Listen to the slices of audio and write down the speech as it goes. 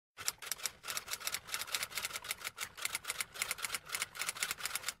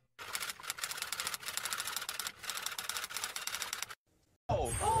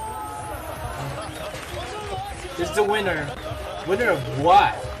He's the winner. Winner of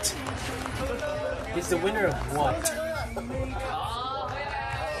what? He's the winner of what? I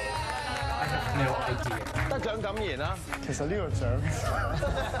have no idea. 得獎感言啦。其實呢個獎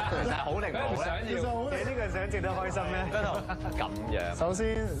其實好定唔好咧？其實好你呢個獎值得開心咩？咁樣。首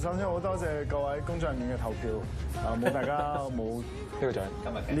先好多謝各位工作人員嘅投票，冇大家冇呢個獎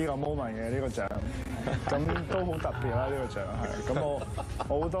呢個 moment 嘅呢個獎，咁都好特別啦呢個獎係。咁我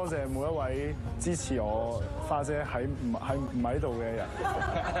好多謝每一位支持我花姐唔喺度嘅人，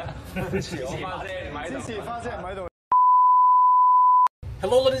支持花姐唔喺度。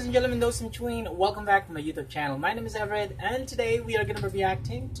 Hello ladies and gentlemen, those in between, welcome back to my YouTube channel. My name is Everett and today we are going to be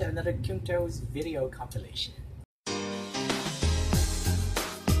reacting to another Keung To's video compilation.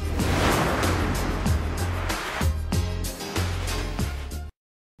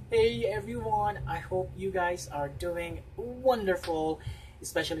 Hey everyone, I hope you guys are doing wonderful,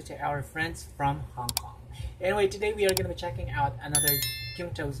 especially to our friends from Hong Kong. Anyway, today we are going to be checking out another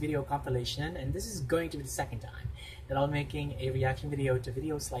Keung To's video compilation, and this is going to be the second time that I'm making a reaction video to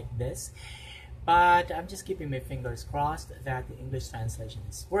videos like this. But I'm just keeping my fingers crossed that the English translation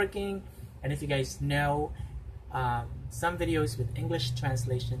is working. And if you guys know some videos with English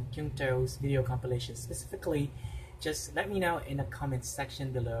translation, Keung To's video compilation specifically, just let me know in the comments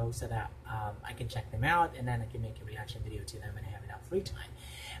section below so that I can check them out and then I can make a reaction video to them when I have enough free time.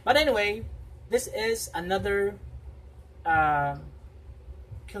 But anyway, this is another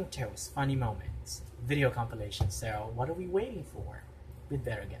Keung To's funny moments video compilation. So what are we waiting for? We'd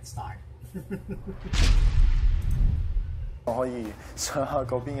better get started. 我可以上下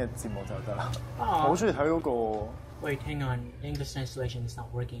嗰邊嘅節目就得啦。我好中意睇嗰個。Wait, hang on. English translation is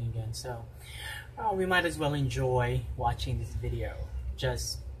not working again, so we might as well enjoy watching this video.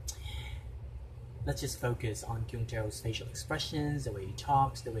 Let's just focus on Keung To's facial expressions, the way he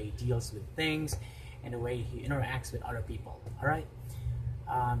talks, the way he deals with things, and the way he interacts with other people. All right.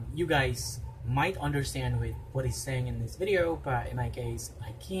 You guys might understand with what he's saying in this video, but in my case,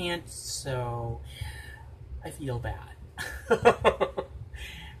 I can't, so I feel bad.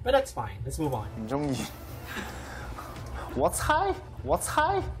 But that's fine. Let's move on. 唔中意。我猜。我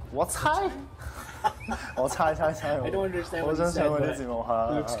猜。I don't understand 我 what you 想 said, 上嗰啲 but 節目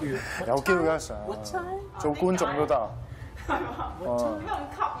looks cute. 有機會梗係上，做觀眾都得。係嘛？點解咁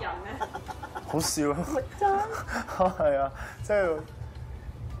吸引咧？好笑咯，係啊，即係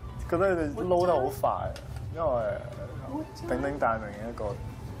覺得佢哋撈得好快，因為鼎鼎大名嘅一個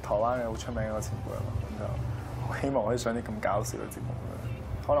台灣嘅好出名嘅一個前輩啊嘛，咁就希望可以上啲咁搞笑嘅節目。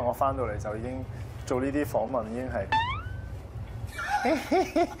可能我翻到嚟就已經做呢啲訪問已經係。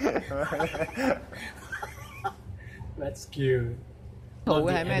That's cute. 佢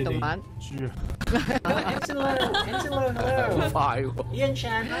會係咩動物？豬啊 Angelo, hello. 好快喎 Ian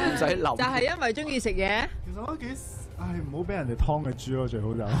Chan, 唔使諗。就係因為中意食嘢。其實我都幾，唔好俾人哋劏嘅豬咯，最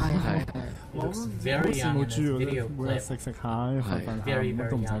好就。係。我好羨慕豬喎，每日食下，瞓下，乜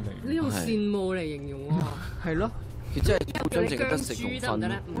都唔使理。你用羨慕嚟形容喎。係咯，佢真係好真正得食同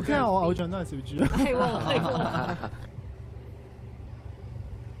瞓。我驚我偶像都係小豬啊。係喎，係喎。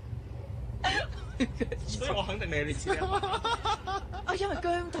所以我肯定你知啊。啊，因為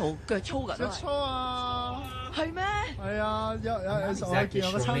姜濤腳粗㗎。腳粗啊！係咩？係啊，有時候我見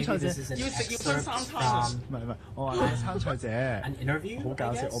有個參賽者要食要分3餐。唔係，我話參賽者好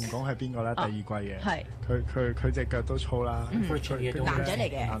搞笑，我唔講係邊個啦，第二季嘅。係。佢隻腳都粗啦。男仔嚟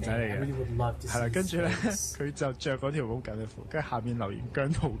嘅。男仔嚟嘅。係啦，跟住咧，佢就着嗰條好緊嘅褲，跟住下面留言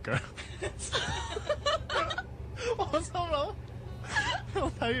姜濤腳。我心諗。我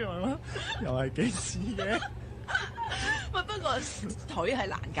睇完啦，又係幾似嘅。不過腿係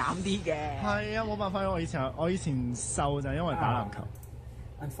難減啲嘅。係啊，冇辦法，我以前瘦就係因為打籃球。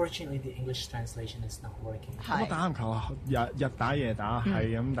Unfortunately, the English translation is not working. 我打籃球日打夜打，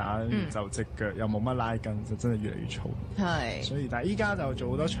係咁打就隻腳又冇乜拉筋，就真係越嚟越粗。係。所以但係依家就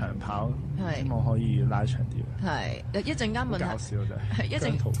做好多長跑，希望可以拉長啲。係。一陣間問下。搞笑真係。一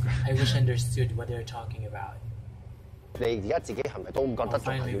陣。I wish I understood what they're talking about. 你而家自己係咪都覺得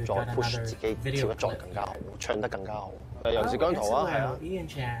仲係要再 push 自己跳得再更加好，唱得更加好？尤其是姜濤啊，係啊。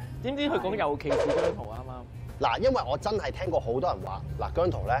點知佢講尤其是姜濤啊嘛？嗱，因為我真係聽過好多人話，嗱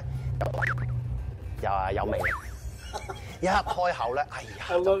姜濤咧有味，一開口咧，哎呀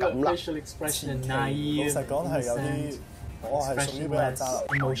就咁啦。老實講係有啲，我係屬於比較渣。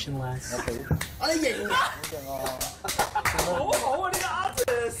emotionless。你型啊！好好啊呢個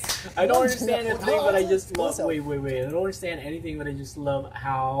artist。I don't understand anything, but I just love. Wait. I don't understand anything, but I just love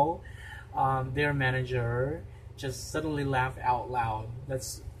how their manager just suddenly laughed out loud.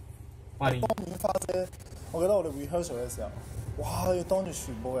 That's funny. 花姐，我記得我哋 rehearsal 嘅時候，哇！要當住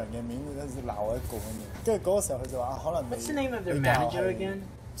全部人嘅面鬧我一個咁樣，跟住嗰個時候佢就話可能你 What's the name of their manager again?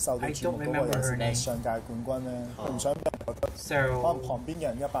 受到注目嗰個人係上屆冠軍咧，佢唔想俾人覺得可能旁邊嘅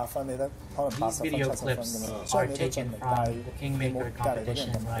人100分，你得可能80分、70分咁樣，所以你都盡力，但係你冇隔離嗰啲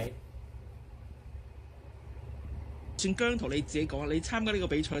人咁樣。算姜濤你自己講，你參加呢個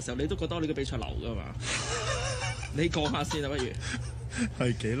比賽嘅時候，你都覺得你個比賽流㗎嘛？你講下先啊，不如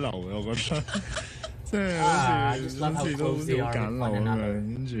係幾流嘅，我覺得，即係好似都好簡陋咁樣，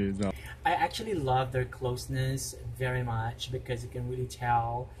跟住就。I actually love their closeness very much because you can really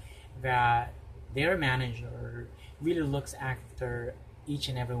tell that their manager really looks after each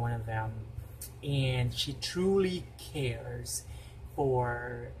and every one of them, and she truly cares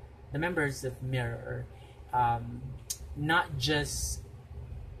for the members of Mirror, not just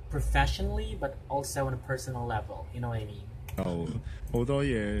professionally but also on a personal level. You know what I mean? 好多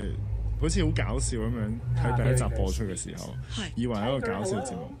嘢。好似好搞笑咁樣，喺第一集播出嘅時候，以為係一個搞笑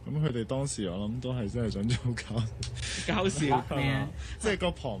節目。咁佢哋當時我諗都係真係想做搞笑，即係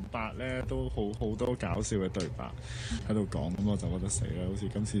個旁白咧都好多搞笑嘅對白喺度講。咁我就覺得死啦！好似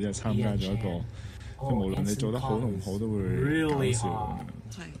今次真係參加咗一個，即係無論你做得好同唔好都會搞笑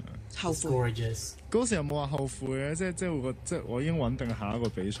咁樣。後悔。嗰時有冇話後悔嘅？即係會覺即係我已經穩定下一個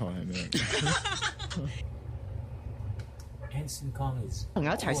比賽係咩？朋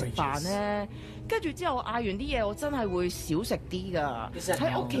友一齊食飯咧，跟住之後嗌完啲嘢，我真係會少食啲㗎。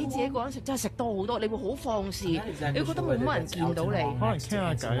喺屋企自己一個人食真係食多好多，你會好放肆，你會覺得冇乜人見到你。可能傾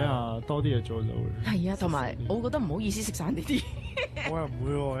下偈啊，多啲嘢做就會。係啊，同埋我會覺得唔好意思食晒呢啲。我又唔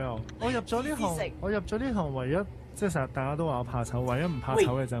會喎，我入咗呢行唯一即係成日大家都話我怕醜，唯一唔怕醜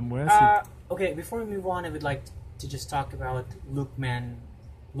嘅就係每一次。Okay, before we move on, I would like to just talk about Luke Man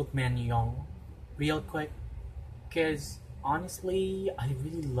Young real quick, because honestly, I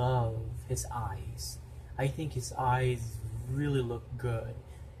really love his eyes. I think his eyes really look good,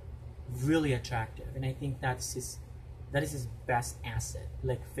 really attractive, and I think that is his best asset,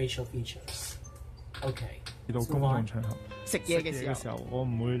 like facial features. Okay. 去到公眾場合食嘢嘅時候，我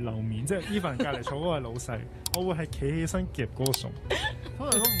唔會露面，即係 even 隔離坐嗰個係老細，我會係企起身夾嗰個餸。可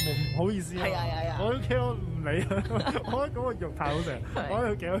能都唔好意思啊。我屋企我唔理啊，我覺得嗰個肉太好食，我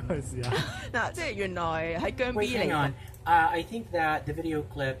喺度夾咗佢試下。嗱，即係原來喺姜 B 嚟。Hang on. I think that the video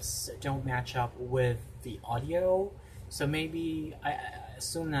clips don't match up with the audio, so maybe I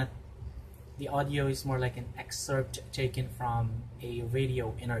assume that the audio is more like an excerpt taken from a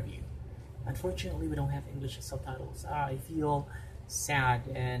radio interview. Unfortunately, we don't have English subtitles. I feel sad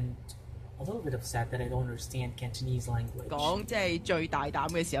and a little bit upset that I don't understand Cantonese language. 講即係最大膽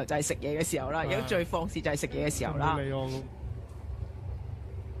嘅時候就係食嘢嘅時候啦，而家最放肆就係食嘢嘅時候啦。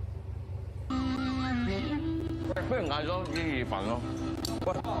不如嗌咗啲意粉咯。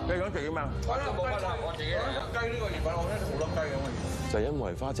喂，你想食啲咩啊？我冇乜啦，我自己雞呢個意粉，我覺得好多雞咁嘅。就係因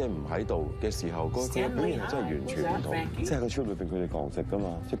為花姐唔喺度嘅時候，個表現真係完全唔同。即係個 trip 裏邊佢哋狂食噶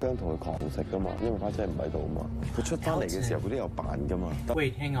嘛，即係姜同佢狂食噶嘛，因為花姐唔喺度啊嘛。佢出翻嚟嘅時候，佢都有扮噶嘛。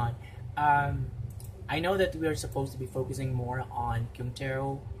Wait, hang on. I know that we are supposed to be focusing more on Keung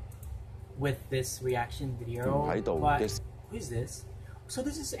To with this reaction video, but who is this? So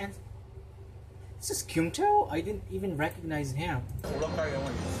this is Keung To? I didn't even recognize him.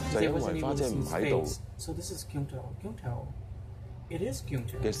 I wasn't able to see his face. So this is Keung To. Keung To. It is Keung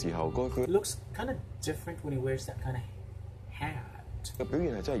To. It looks kind of different when he wears that kind of hat. 個表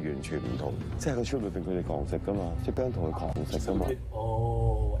現係真係完全唔同，即係個 trip 裏邊佢哋狂食噶嘛，即係姜同佢狂食噶嘛。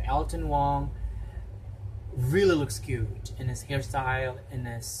Oh, Elton Wong really looks cute in his hairstyle, in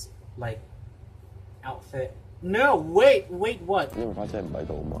his like outfit. No, wait, what? 因為花姐唔喺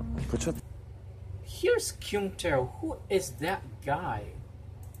度啊嘛，佢出。Here's Keung To. Who is that guy?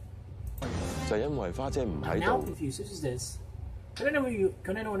 就因為花姐唔喺度。I'm now confused. Who is this? Can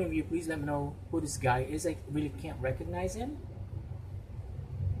anyone of you please let me know who this guy is? I really can't recognize him.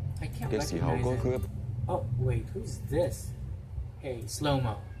 I can't recognize him. Oh wait, who's this? Hey,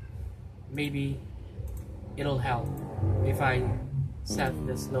 slow-mo. Maybe it'll help if I set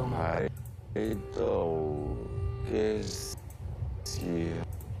the slow-mo. 喺度嘅時。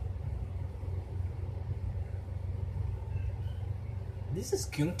This is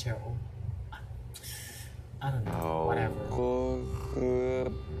Keung To. I don't know. Whatever. 個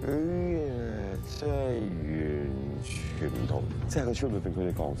表現真係完全唔同，即係個 trip 裏邊佢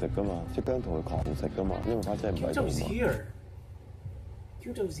哋狂食噶嘛，即係姜同佢狂食噶嘛，因為花姐唔喺度嘛。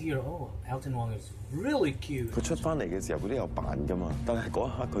Keung To's here. Oh, Elton Wong is really cute. 佢出翻嚟嘅時候，佢都有扮噶嘛，但係嗰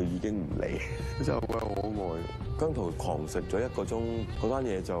一刻佢已經唔理，佢就好可愛。姜濤狂食咗1個鐘，嗰單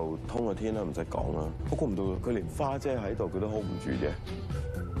嘢就通個天啦，唔使講啦。不過估唔到佢連花姐喺度，佢都 hold 唔住啫。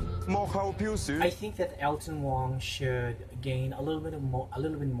I think that Elton Wong should gain a little bit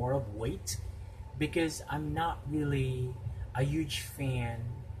more of weight, because I'm not really a huge fan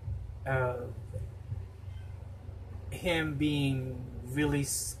of him being really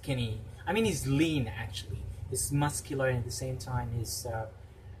skinny. I mean, he's lean actually. He's muscular, and at the same time he's a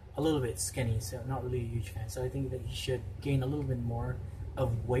little bit skinny, so I'm not really a huge fan. So I think that he should gain a little bit more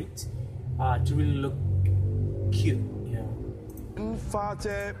of weight to really look cute, you know. 花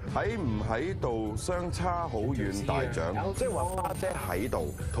姐喺唔喺度相差好遠大獎，即係話花姐喺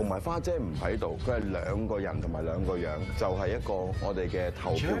度同埋花姐唔喺度，佢係兩個人同埋兩個樣，就係一個我哋嘅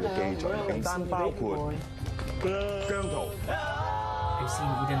投票嘅基準。名單包括姜濤。I've seen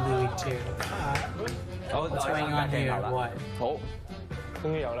Eden Louis too. What's going on here? What? 好，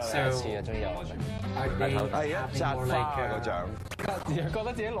終於有啦，第一次啊，終於有啦。係一扎花個獎。覺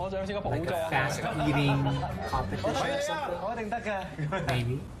得自己攞獎先個寶藏。Fast eating competition or something? 我一定得嘅。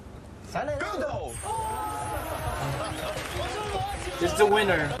Maybe. 使你姜濤。He's the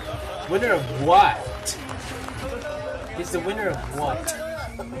winner. Winner of what? He's the winner of what?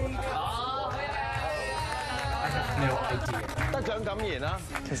 I have no idea. 得獎感言啦。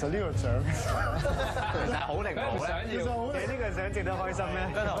其實呢個獎其實好定唔好咧？其實好，你呢個獎值得開心咩？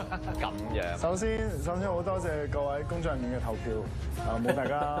咁樣。首先好多謝各位工作人員嘅投票，冇大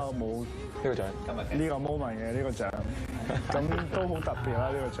家冇呢個獎今日呢個 moment 嘅呢個獎，咁都好特別啦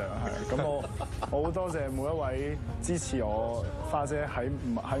呢個獎係。咁我好多謝每一位支持我花姐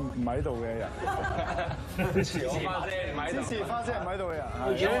唔喺度嘅人，支持花姐唔喺度嘅人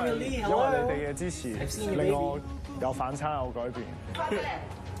，Jeremy Lee，因為你哋嘅支持令我有反差有改變。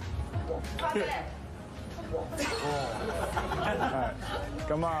係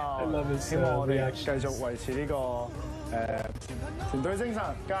咁啊！希望我哋繼續維持呢個團隊精神，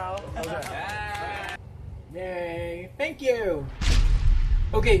加油！多謝。Yay! Thank you.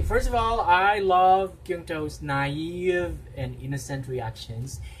 Okay, first of all, I love Keung To's naive and innocent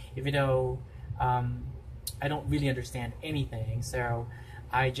reactions, even though I don't really understand anything. So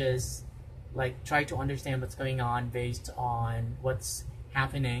I just like try to understand what's going on based on what's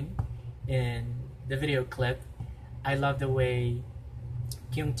happening in the video clip. I love the way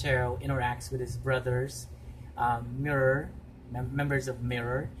Keung To interacts with his brothers, members of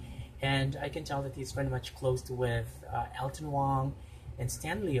Mirror, and I can tell that he's very much close with Elton Wong and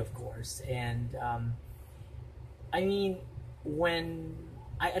Stanley, of course. And I mean, when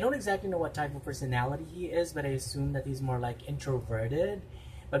I don't exactly know what type of personality he is, but I assume that he's more like introverted.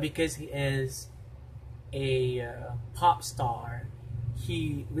 But because he is a pop star,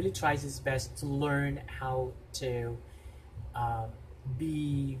 he really tries his best to learn how to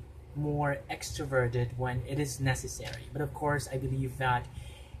be more extroverted when it is necessary. But of course, I believe that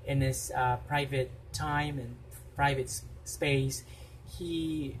in his private time and private space,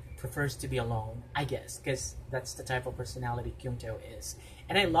 he prefers to be alone, I guess, because that's the type of personality Keung To is.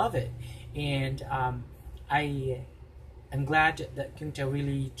 And I love it. And I'm glad that Keung To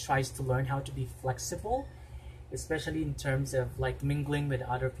really tries to learn how to be flexible, especially in terms of like mingling with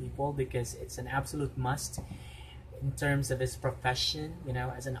other people, because it's an absolute must in terms of his profession. You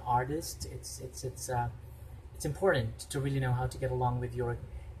know, as an artist, it's important to really know how to get along with your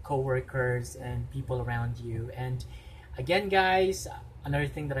co-workers and people around you. And again, guys, another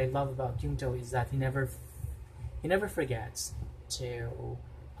thing that I love about Keung To is that he never forgets to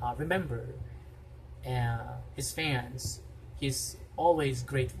remember his fans. He's always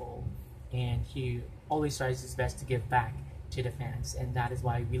grateful, and he always tries his best to give back to the fans, and that is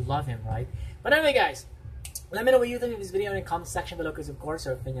why we love him, right? But anyway, guys, let me know what you think of this video in the comment section below, because of course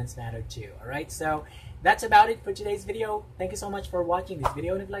our opinions matter too. Alright, so that's about it for today's video. Thank you so much for watching this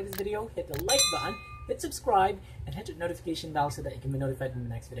video, and if you like this video, hit the like button, hit subscribe, and hit the notification bell so that you can be notified when the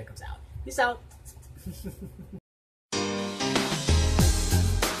next video comes out. Peace out.